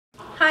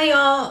Hi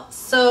y'all,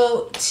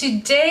 so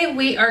today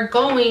we are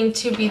going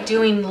to be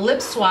doing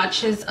lip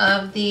swatches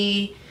of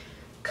the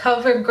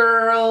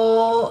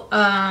CoverGirl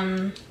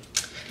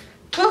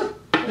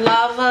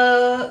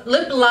Lava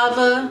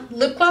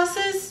lip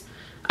glosses.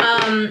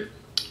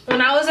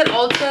 When I was at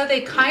Ulta,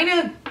 they kind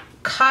of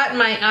caught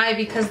my eye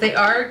because they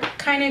are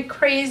kind of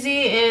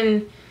crazy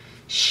and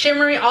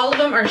shimmery. All of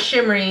them are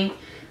shimmery.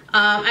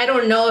 I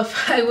don't know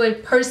if I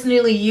would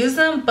personally use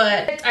them,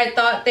 but I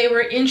thought they were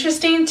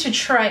interesting to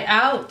try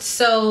out.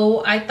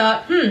 So I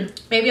thought,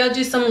 maybe I'll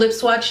do some lip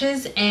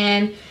swatches.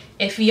 And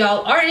if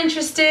y'all are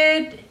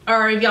interested,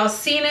 or if y'all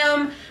seen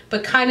them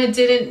but kind of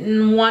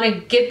didn't want to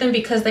get them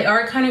because they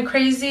are kind of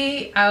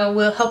crazy, I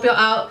will help y'all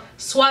out,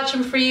 swatch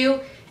them for you.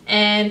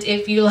 And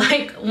if you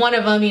like one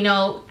of them, you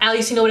know, at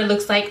least you know what it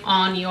looks like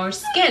on your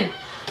skin.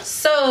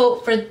 So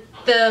for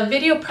the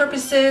video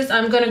purposes,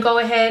 I'm gonna go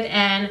ahead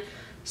and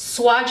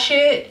swatch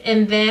it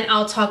and then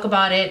I'll talk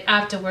about it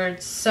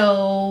afterwards.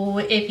 So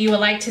if you would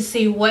like to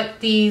see what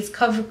these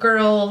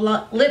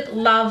CoverGirl Lip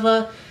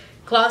Lava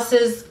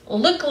glosses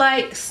look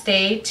like,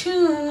 stay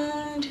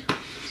tuned.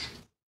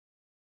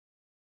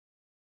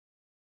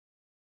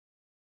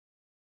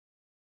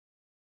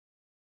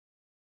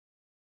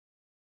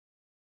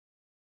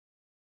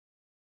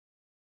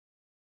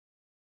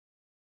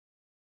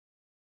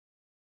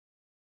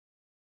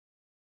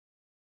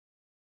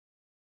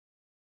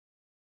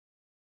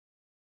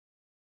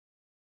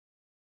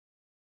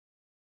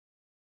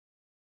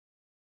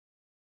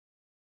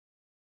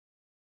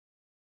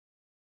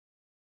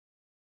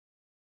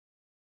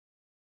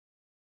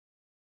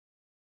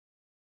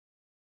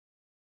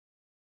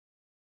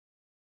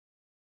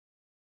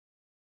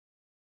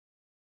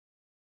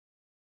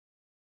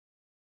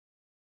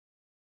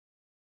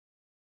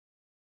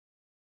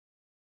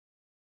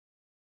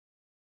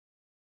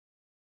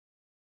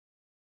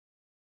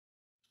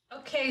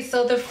 Okay,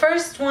 so the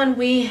first one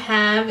we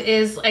have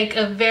is like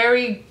a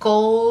very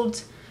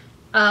gold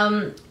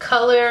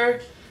color.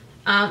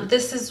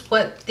 This is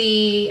what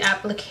the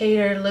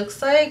applicator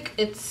looks like.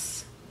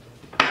 It's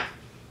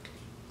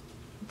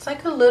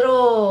like a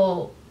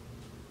little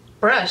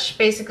brush,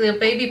 basically a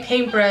baby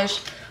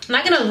paintbrush. I'm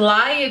not gonna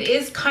lie, it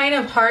is kind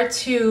of hard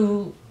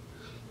to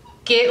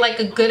get like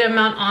a good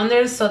amount on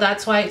there, so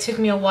that's why it took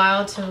me a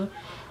while to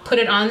put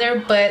it on there.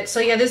 But so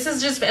yeah, this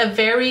is just a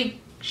very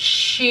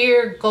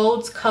sheer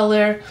gold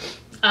color.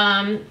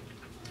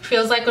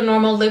 Feels like a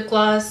normal lip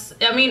gloss.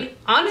 I mean,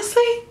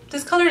 honestly,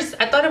 this color is,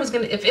 I thought it was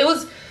gonna, if it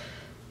was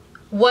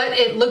what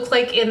it looked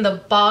like in the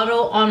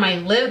bottle on my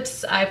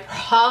lips, I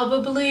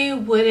probably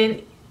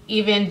wouldn't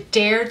even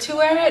dare to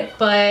wear it,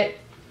 but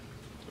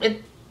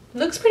it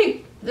looks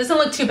pretty, doesn't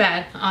look too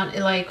bad on,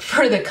 like,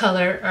 for the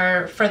color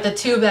or for the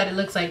tube that it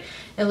looks like.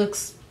 It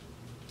looks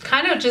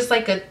kind of just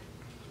like a,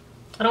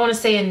 I don't want to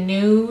say a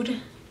nude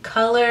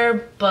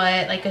color,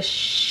 but like a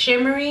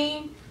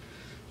shimmery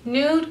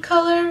nude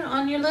color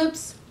on your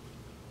lips.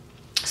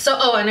 So,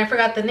 oh, and I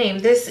forgot the name.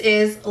 This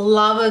is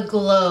Lava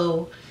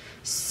Glow.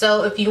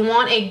 So if you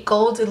want a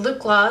gold lip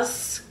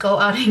gloss, go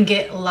out and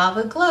get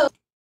Lava Glow.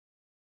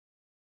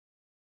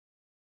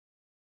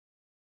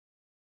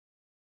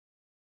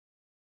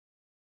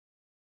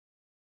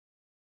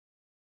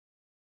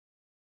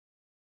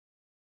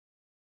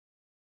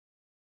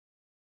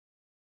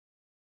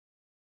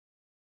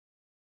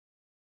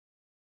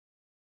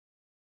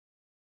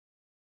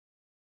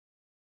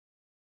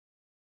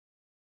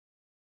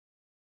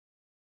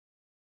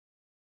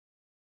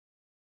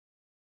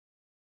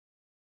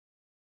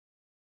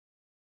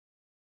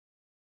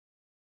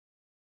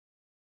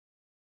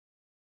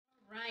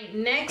 Right,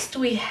 next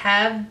we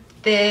have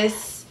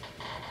this,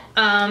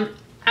 I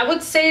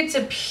would say it's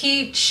a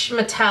peach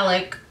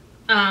metallic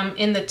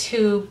in the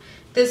tube.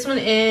 This one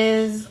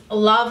is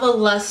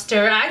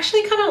Lava-nder. I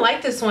actually kind of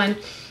like this one.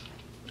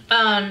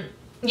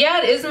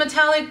 Yeah, it is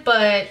metallic,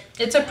 but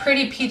it's a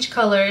pretty peach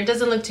color. It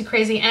doesn't look too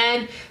crazy,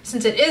 and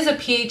since it is a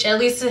peach, at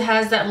least it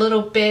has that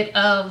little bit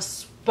of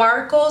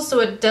sparkle, so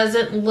it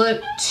doesn't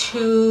look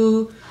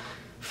too,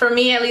 for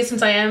me at least,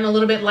 since I am a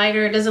little bit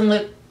lighter, it doesn't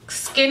look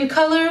skin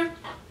color.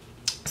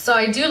 So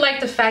I do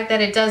like the fact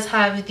that it does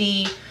have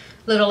the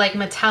little like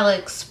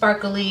metallic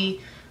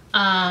sparkly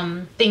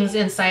things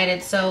inside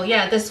it. So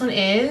yeah, this one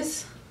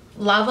is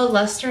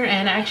Lava-nder,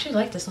 and I actually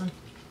like this one.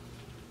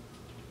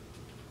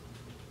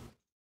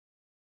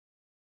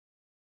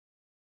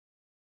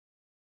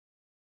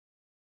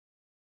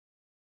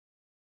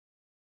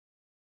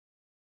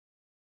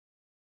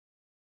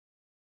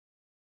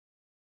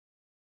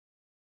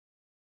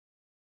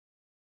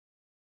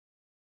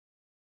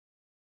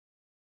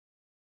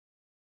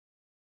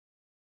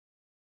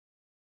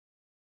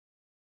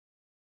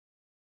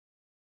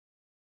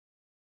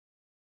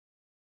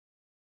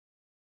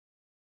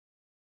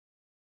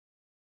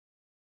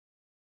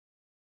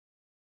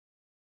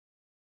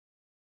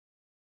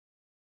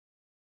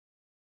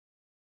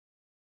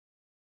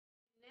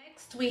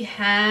 Next we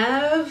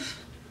have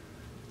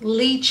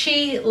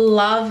Lychee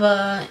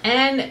Lava,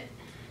 and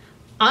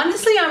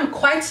honestly I'm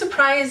quite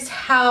surprised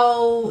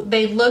how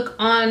they look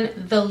on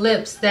the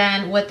lips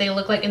than what they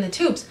look like in the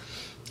tubes.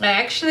 I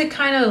actually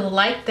kind of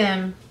like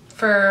them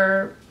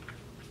for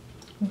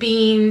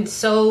being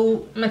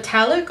so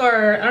metallic,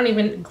 or I don't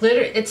even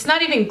glitter. It's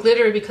not even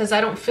glitter because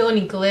I don't feel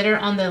any glitter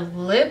on the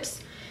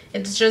lips.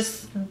 It's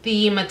just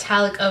the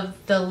metallic of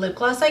the lip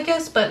gloss, I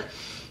guess. But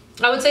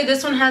I would say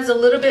this one has a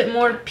little bit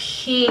more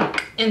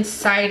pink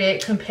inside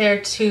it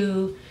compared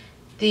to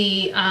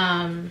the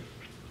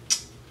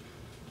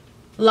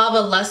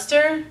Lava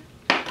Luster.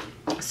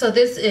 So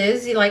this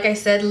is, like I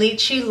said,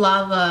 Lychee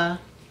Lava.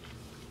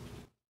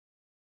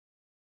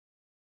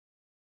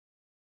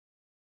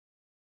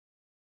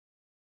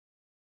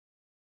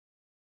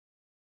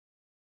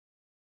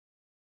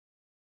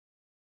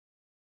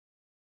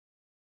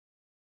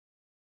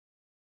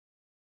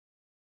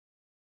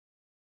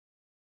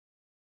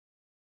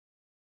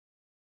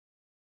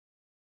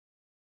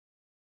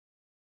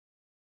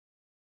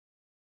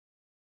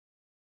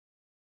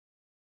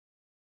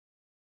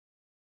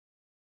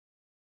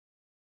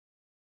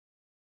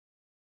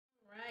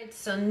 Right,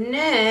 so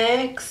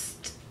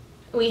next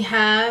we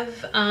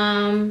have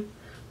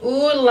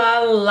Ooh La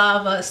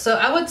Lava. So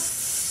I would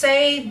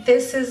say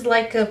this is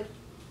like a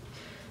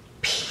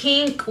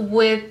pink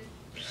with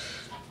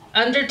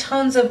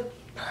undertones of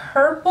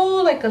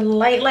purple, like a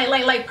light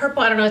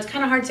purple. I don't know, it's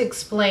kind of hard to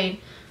explain,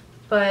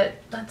 but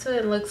that's what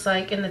it looks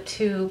like in the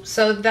tube.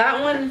 So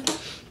that one,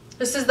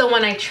 this is the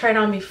one I tried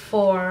on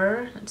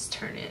before. Let's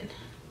turn it.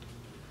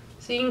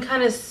 So you can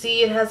kind of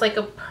see it has like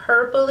a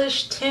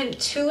purplish tint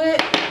to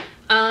it.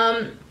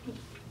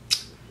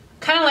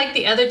 Kind of like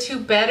the other two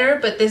better,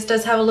 but this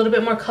does have a little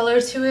bit more color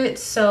to it.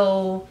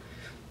 So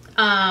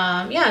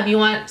yeah, if you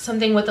want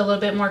something with a little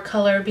bit more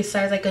color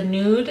besides like a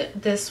nude,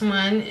 this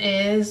one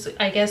is,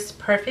 I guess,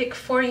 perfect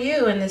for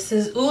you. And this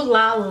is Ooh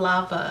La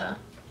Lava.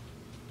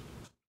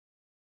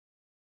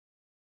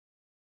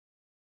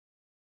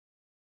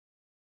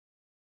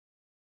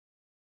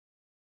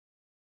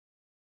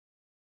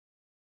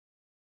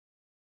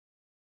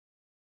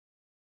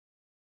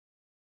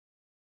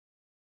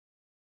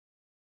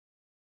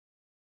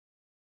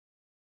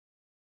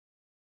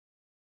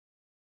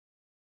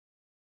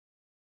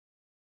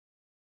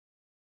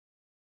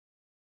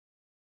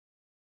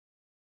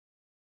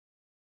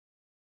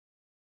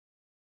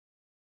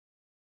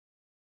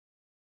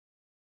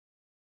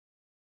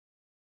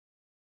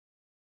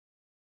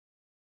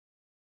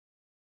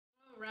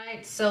 All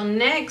right, so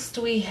next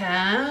we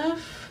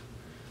have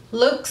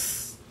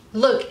Luxe.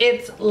 Look,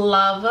 it's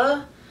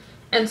Lava.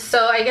 And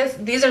so I guess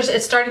these are,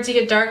 it's starting to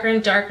get darker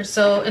and darker.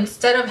 So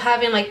instead of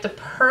having like the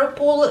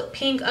purple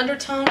pink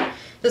undertone,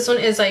 this one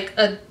is like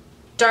a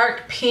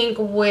dark pink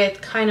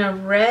with kind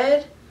of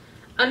red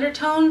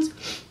undertones.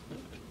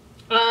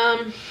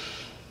 I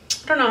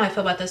don't know how I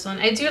feel about this one.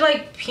 I do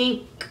like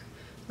pink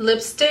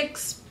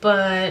lipsticks,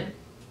 but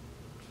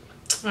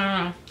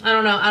I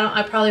don't know.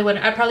 I probably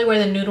wear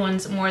the nude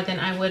ones more than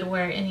I would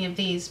wear any of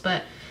these.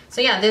 But so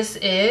yeah, this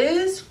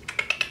is,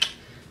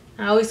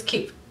 I always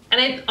keep,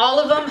 and all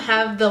of them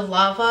have the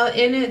lava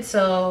in it.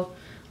 So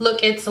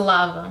look, it's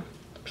lava.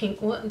 Pink.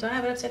 What, do I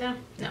have it upside down?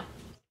 No.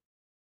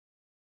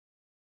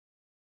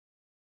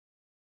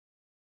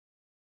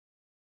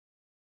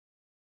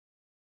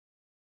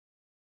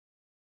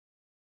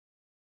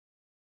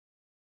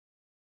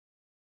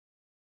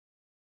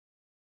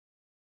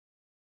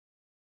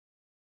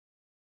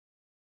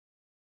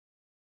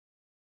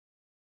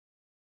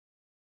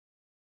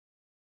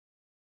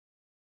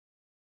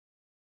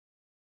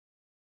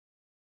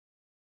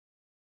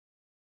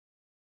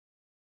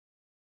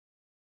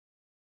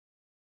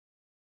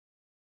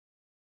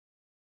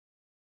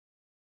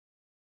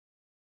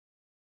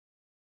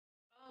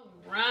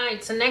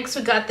 Right, so next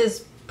we got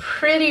this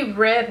pretty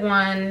red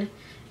one,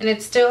 and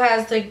it still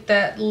has like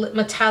that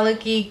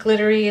metallic-y,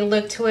 glittery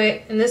look to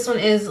it. And this one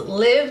is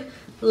Live,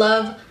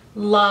 Love,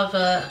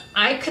 Lava.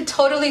 I could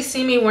totally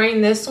see me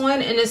wearing this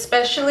one, and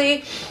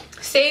especially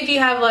say if you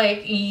have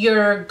like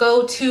your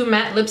go-to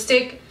matte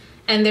lipstick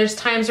and there's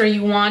times where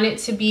you want it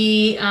to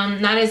be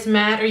not as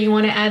matte, or you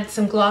want to add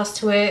some gloss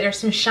to it or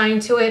some shine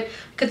to it.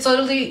 I could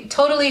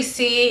totally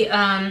see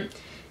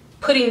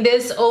putting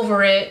this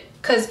over it,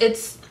 because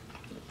it's,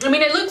 I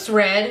mean, it looks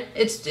red.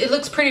 It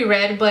looks pretty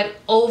red, but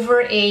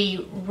over a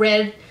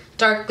red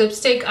dark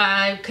lipstick,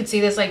 I could see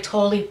this like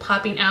totally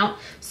popping out.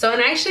 So, and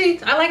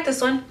actually, I like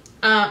this one.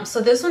 So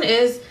this one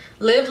is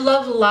Live,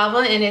 Love,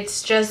 Lava, and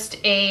it's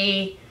just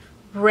a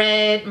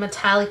red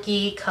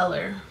metallic-y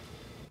color.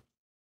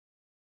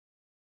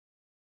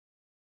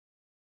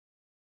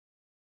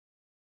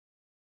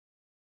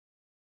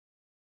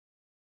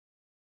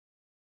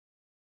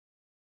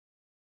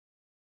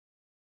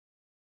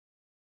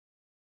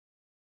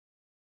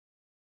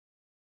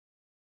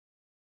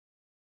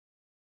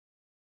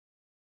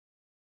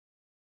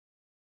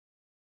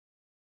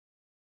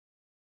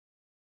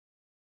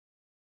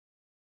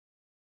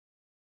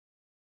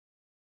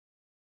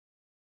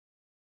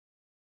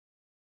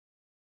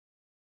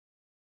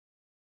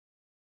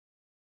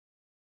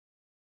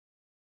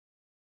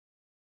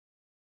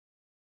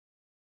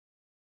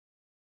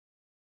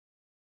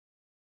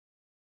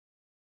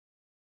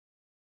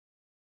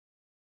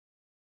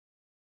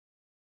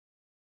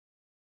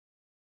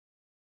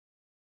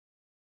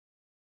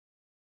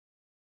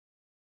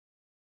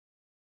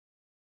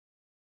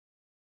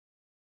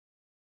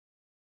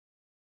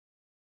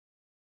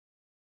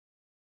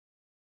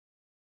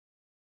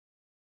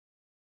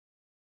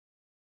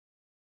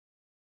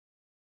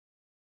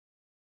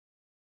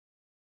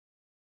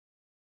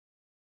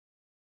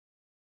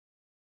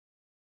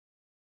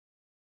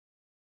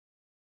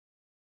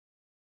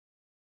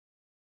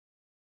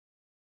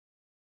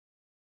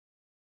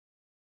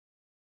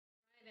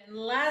 And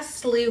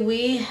lastly,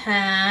 we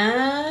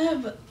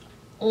have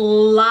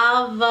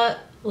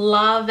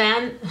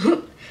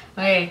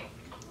okay,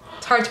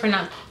 it's hard to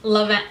pronounce.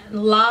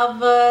 Lava-nder.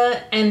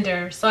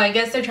 So I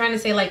guess they're trying to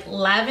say like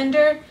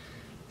lavender.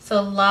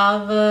 So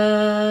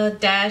lava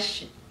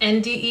dash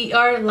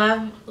N-D-E-R,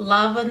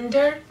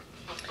 lavender.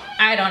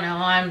 I don't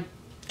know.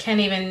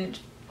 Can't even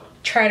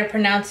try to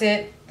pronounce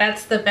it.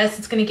 That's the best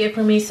it's gonna get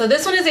for me. So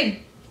this one is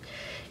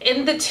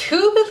in the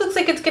tube, it looks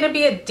like it's gonna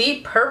be a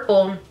deep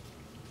purple.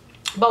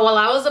 But while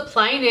I was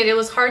applying it, it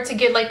was hard to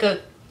get like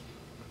a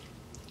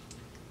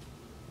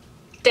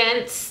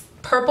dense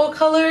purple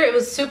color. It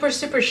was super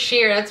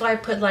sheer. That's why I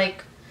put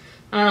like,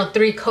 I don't know,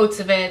 3 coats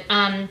of it.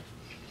 Nah,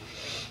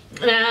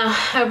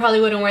 I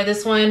probably wouldn't wear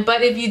this one.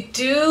 But if you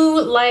do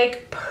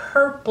like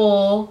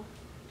purple,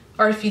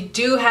 or if you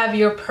do have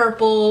your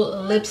purple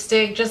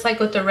lipstick, just like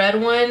with the red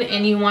one,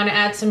 and you want to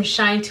add some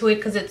shine to it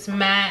because it's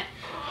matte,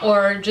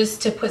 or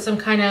just to put some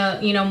kind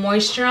of, you know,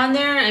 moisture on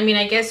there, I mean,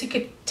 I guess you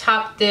could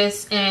top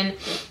this and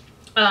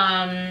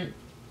it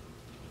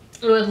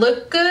would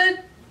look good,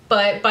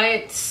 but by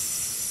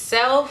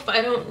itself,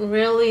 I don't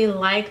really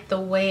like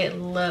the way it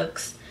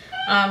looks.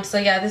 So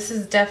yeah, this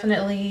is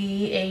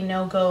definitely a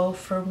no-go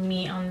for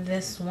me on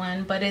this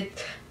one, but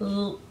it's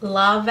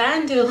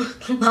lavender.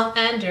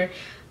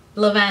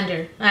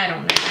 I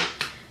don't know.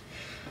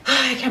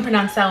 I can't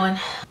pronounce that one.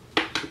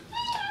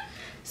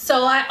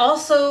 So I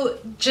also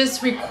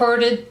just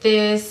recorded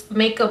this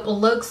makeup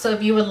look, so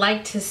if you would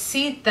like to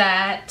see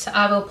that,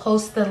 I will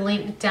post the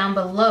link down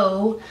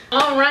below.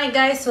 Alright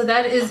guys, so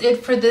that is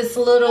it for this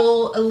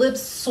little lip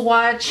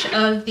swatch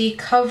of the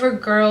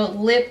CoverGirl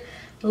Lip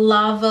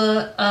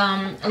Lava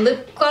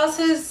lip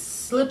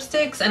glosses,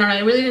 lipsticks. I don't know,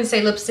 I really didn't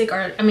say lipstick,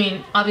 or I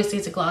mean, obviously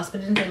it's a gloss,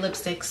 but it didn't say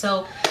lipstick.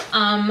 So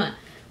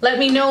let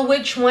me know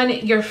which one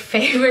your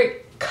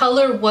favorite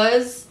color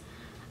was.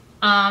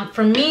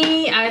 For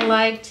me, I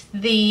liked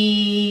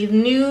the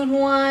nude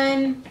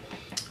one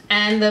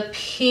and the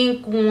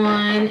pink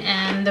one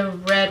and the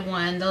red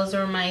one. Those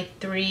are my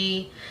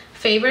 3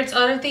 favorites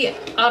out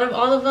of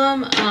all of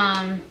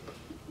them.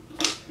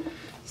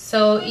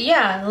 So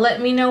yeah,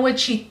 let me know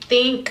what you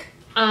think.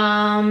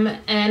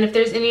 And if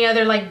there's any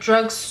other like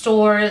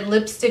drugstore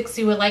lipsticks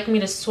you would like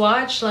me to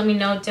swatch, let me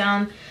know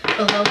down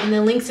below in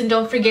the links. And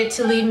don't forget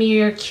to leave me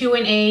your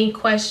Q&A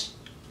question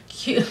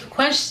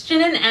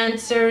and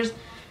answers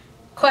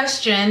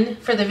question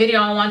for the video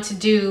I want to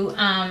do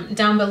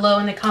down below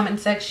in the comment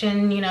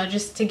section, you know,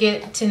 just to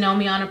get to know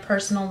me on a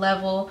personal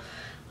level.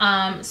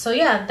 So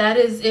yeah, that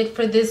is it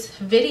for this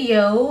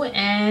video,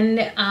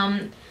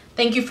 and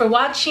thank you for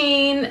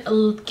watching.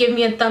 Give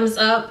me a thumbs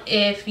up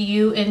if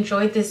you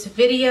enjoyed this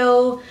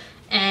video,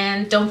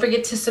 and don't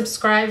forget to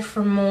subscribe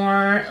for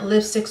more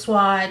lipstick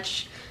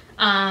swatch,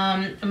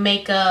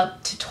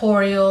 makeup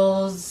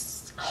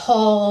tutorials,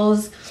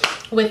 hauls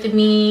with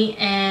me,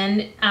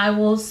 and I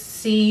will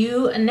see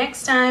you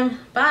next time.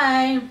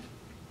 Bye.